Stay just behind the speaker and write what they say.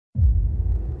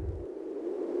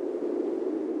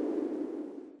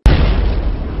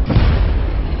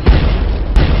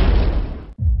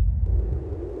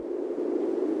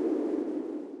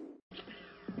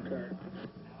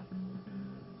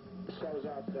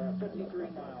53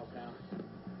 miles now.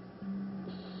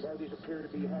 Well, these appear to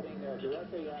be heading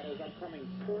directly at us. I'm coming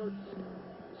towards.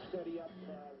 Steady up.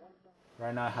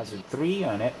 Right now it has a 3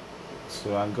 on it,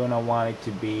 so I'm gonna want it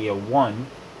to be a 1.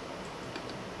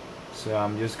 So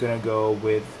I'm just gonna go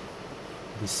with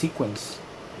the sequence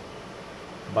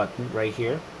button right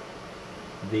here,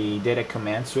 the data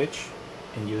command switch,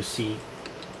 and you'll see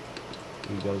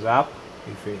it goes up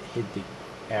if it hit the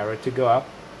arrow to go up,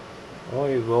 or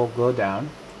it will go down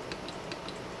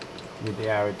with the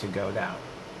arrow to go down.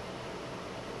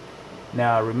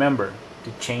 Now remember,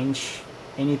 to change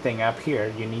anything up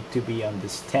here you need to be on the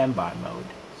standby mode.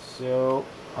 So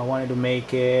I wanted to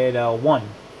make it a 1,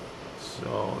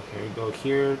 so here you go,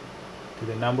 here to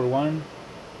the number 1,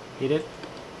 hit it,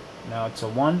 now it's a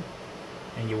 1,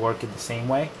 and you work it the same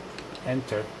way,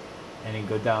 enter, and then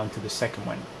go down to the second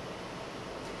one.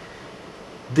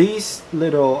 These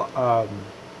little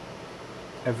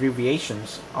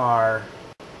abbreviations are,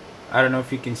 I don't know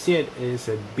if you can see it, is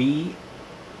a B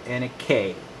and a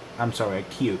K, I'm sorry, a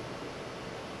Q.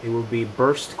 It will be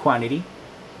burst quantity.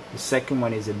 The second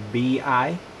one is a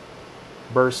BI,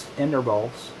 burst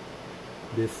intervals.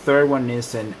 The third one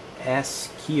is an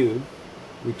SQ,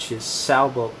 which is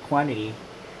salvo quantity,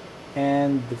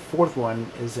 and the fourth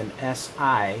one is an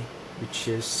SI, which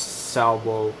is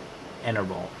salvo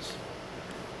intervals.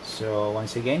 So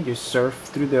once again, just surf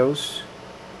through those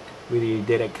with your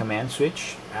data command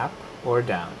switch, up or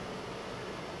down.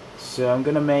 So I'm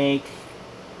gonna make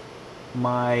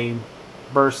my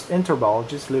burst interval,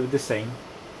 just leave it the same,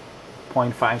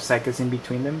 0.5 seconds in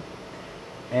between them,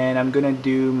 and I'm gonna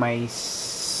do my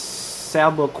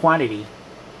salvo quantity.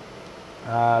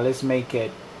 Let's make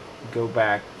it go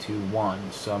back to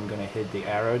 1, so I'm gonna hit the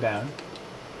arrow down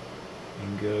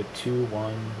and go to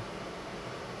 1.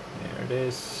 There it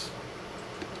is.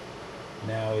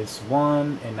 Now it's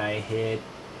 1 and I hit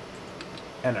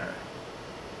enter,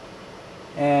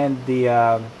 and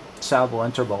the salvo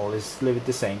interval is leave it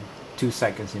the same, 2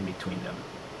 seconds in between them.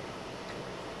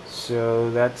 So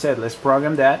that's it. Let's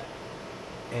program that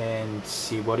and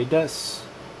see what it does.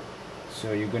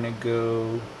 So you're gonna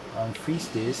go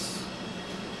unfreeze this,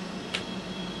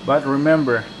 but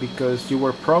remember, because you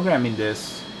were programming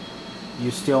this,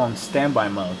 you're still on standby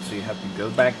mode, so you have to go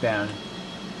back down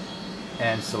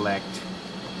and select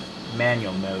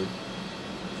manual mode,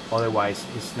 otherwise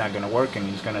it's not gonna work and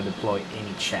it's gonna deploy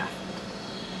any shaft.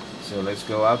 So let's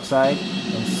go outside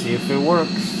and see if it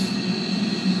works.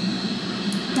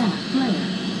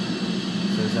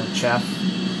 So it's on shaft,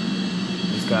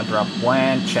 it's gonna drop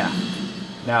 1 shaft.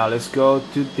 Now let's go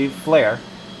to the flare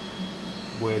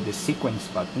with the sequence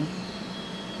button,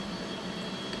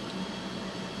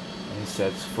 and it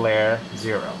says flare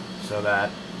 0, so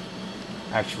that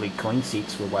actually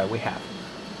coincides with what we have.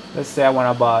 Let's say I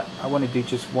want to do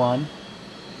just 1.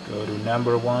 Go to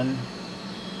number 1,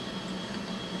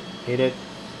 hit it,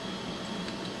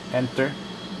 enter.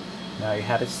 Now you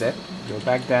had it set. Go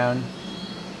back down,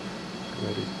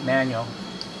 go to manual,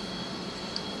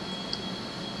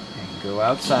 and go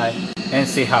outside and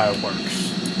see how it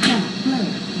works.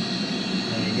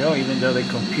 There you go. Even though the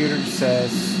computer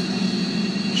says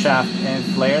shaft and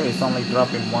flare, it's only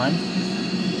dropping 1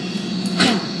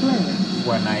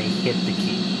 when I hit the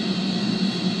key.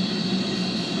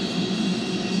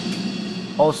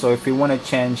 Also, if you want to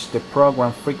change the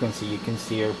program frequency, you can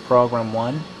see your program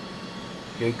 1.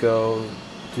 You go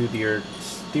to your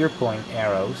steer point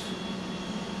arrows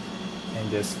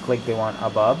and just click the one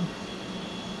above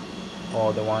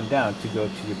or the one down to go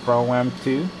to your program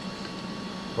 2,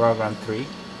 program 3,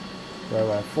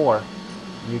 program 4.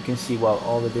 You can see what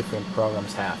all the different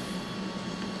programs have.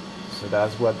 So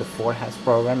that's what the 4 has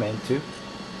programmed into.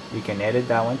 You can edit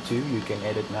that one too. You can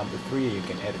edit number 3, you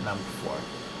can edit number 4.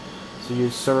 So you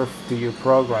surf to your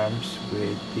programs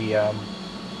with the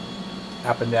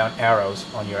up and down arrows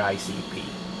on your ICP.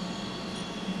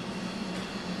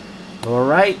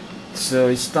 Alright, so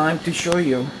it's time to show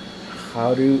you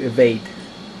how to evade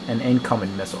an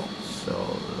incoming missile. So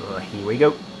here we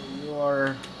go. You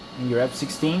are in your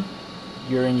F16,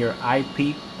 you're in your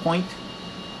IP point,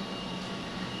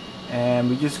 and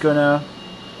we're just gonna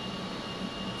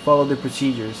follow the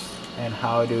procedures and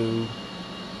how to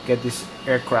get this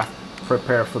aircraft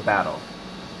prepared for battle.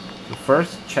 So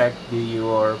first, check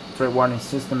your threat warning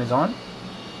system is on.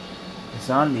 It's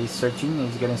on, it's searching,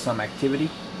 it's getting some activity.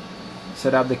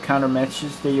 Set up the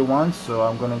countermeasures that you want, so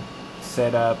I'm going to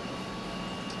set up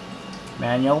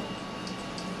manual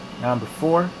number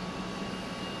 4,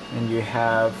 and you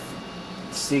have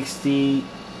 60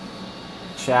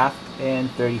 shaft and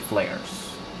 30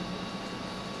 flares.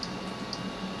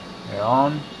 They're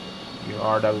on, Your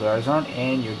RWR is on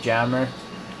and your jammer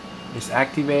is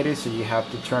activated, so you have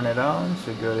to turn it on.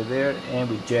 So go to there and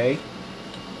with J,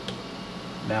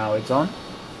 now it's on.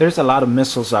 There's a lot of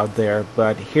missiles out there,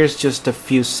 but here's just a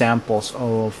few samples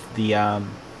of the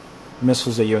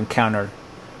missiles that you encounter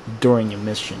during your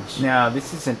missions. Now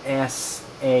this is an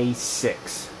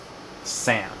SA6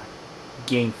 SAM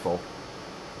gainful.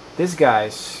 These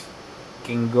guys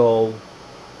can go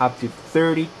up to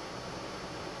 30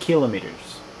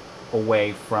 kilometers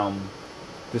away from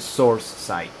the source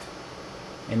site,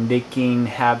 and they can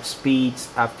have speeds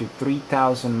up to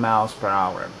 3,000 miles per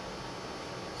hour.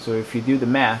 So if you do the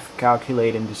math,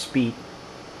 calculating the speed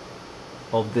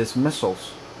of these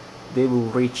missiles, they will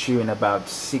reach you in about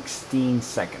 16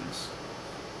 seconds.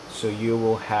 So you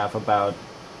will have about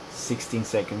 16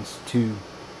 seconds to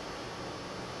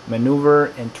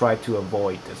maneuver and try to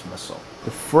avoid this missile.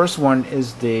 The first one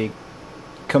is the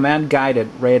command guided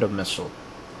radar missile.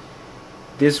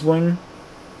 This one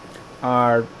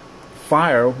are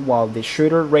fire while the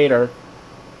shooter radar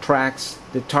tracks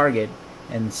the target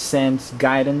and sends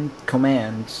guidance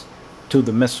commands to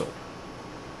the missile.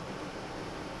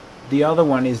 The other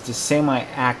one is the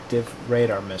semi-active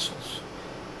radar missiles.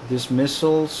 These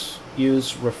missiles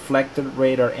use reflected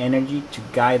radar energy to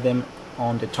guide them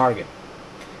on the target.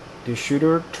 The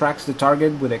shooter tracks the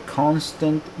target with a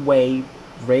constant wave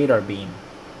radar beam.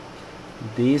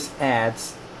 This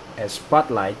adds a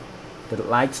spotlight that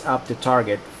lights up the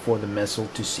target for the missile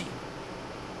to see.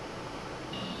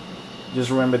 Just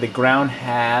remember, the ground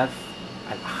have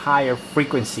a higher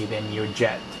frequency than your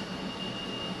jet.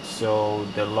 So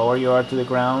the lower you are to the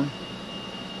ground,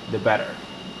 the better.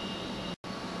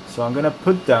 So I'm gonna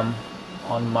put them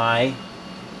on my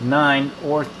 9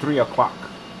 or 3 o'clock,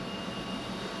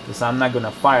 because I'm not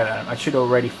gonna fire at them. I should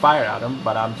already fire at them,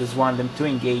 but I just want them to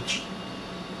engage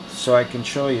so I can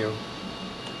show you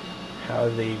how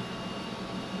the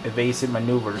evasive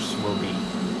maneuvers will be.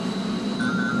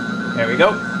 There we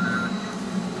go.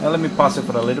 Now let me pause it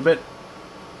for a little bit.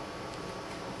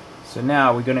 So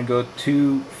now we're gonna go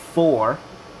to 3,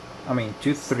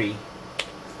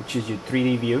 which is your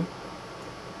 3D view,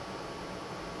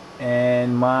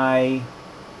 and my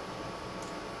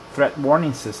threat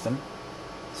warning system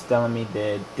is telling me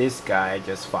that this guy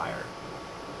just fired.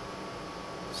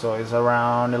 So it's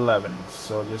around 11.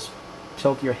 So just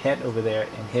tilt your head over there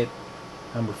and hit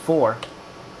number 4,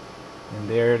 and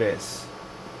there it is.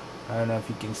 I don't know if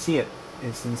you can see it.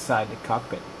 It's inside the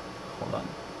cockpit. Hold on.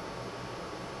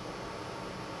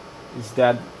 It's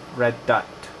that red dot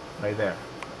right there.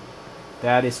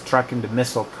 That is tracking the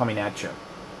missile coming at you.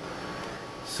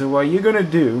 So what you're gonna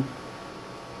do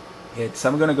is,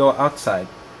 I'm gonna go outside.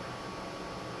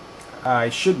 I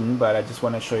shouldn't, but I just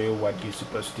want to show you what you're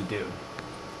supposed to do.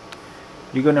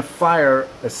 You're gonna fire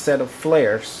a set of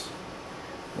flares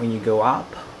when you go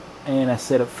up and a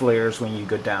set of flares when you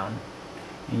go down,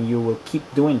 and you will keep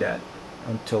doing that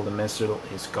until the missile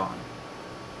is gone.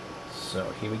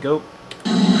 So here we go.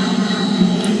 You're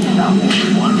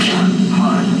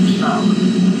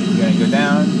gonna go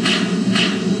down.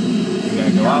 You're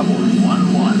gonna go up.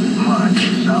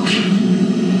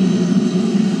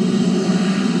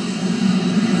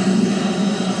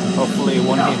 Hopefully it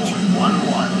won't hit you.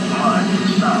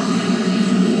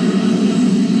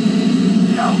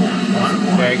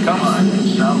 There it comes.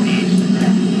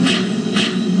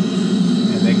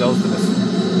 And there goes the missile.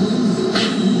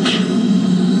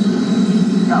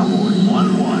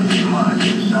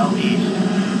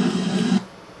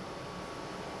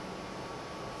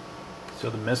 So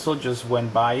the missile just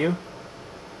went by you.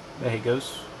 There he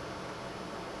goes.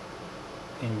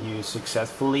 And you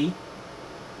successfully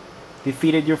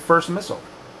defeated your first missile.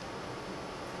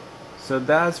 So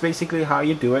that's basically how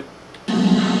you do it.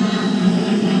 And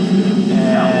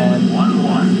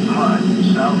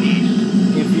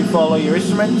if you follow your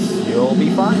instruments, you'll be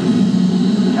fine.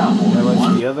 That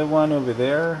was the other one over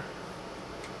there.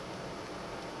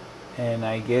 And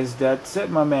I guess that's it,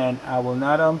 my man. I will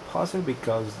not unpause it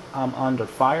because I'm under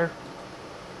fire.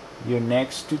 Your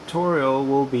next tutorial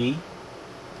will be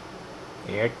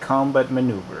Air Combat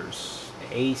Maneuvers,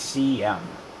 ACM.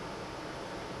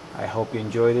 I hope you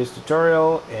enjoy this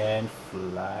tutorial and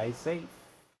fly safe.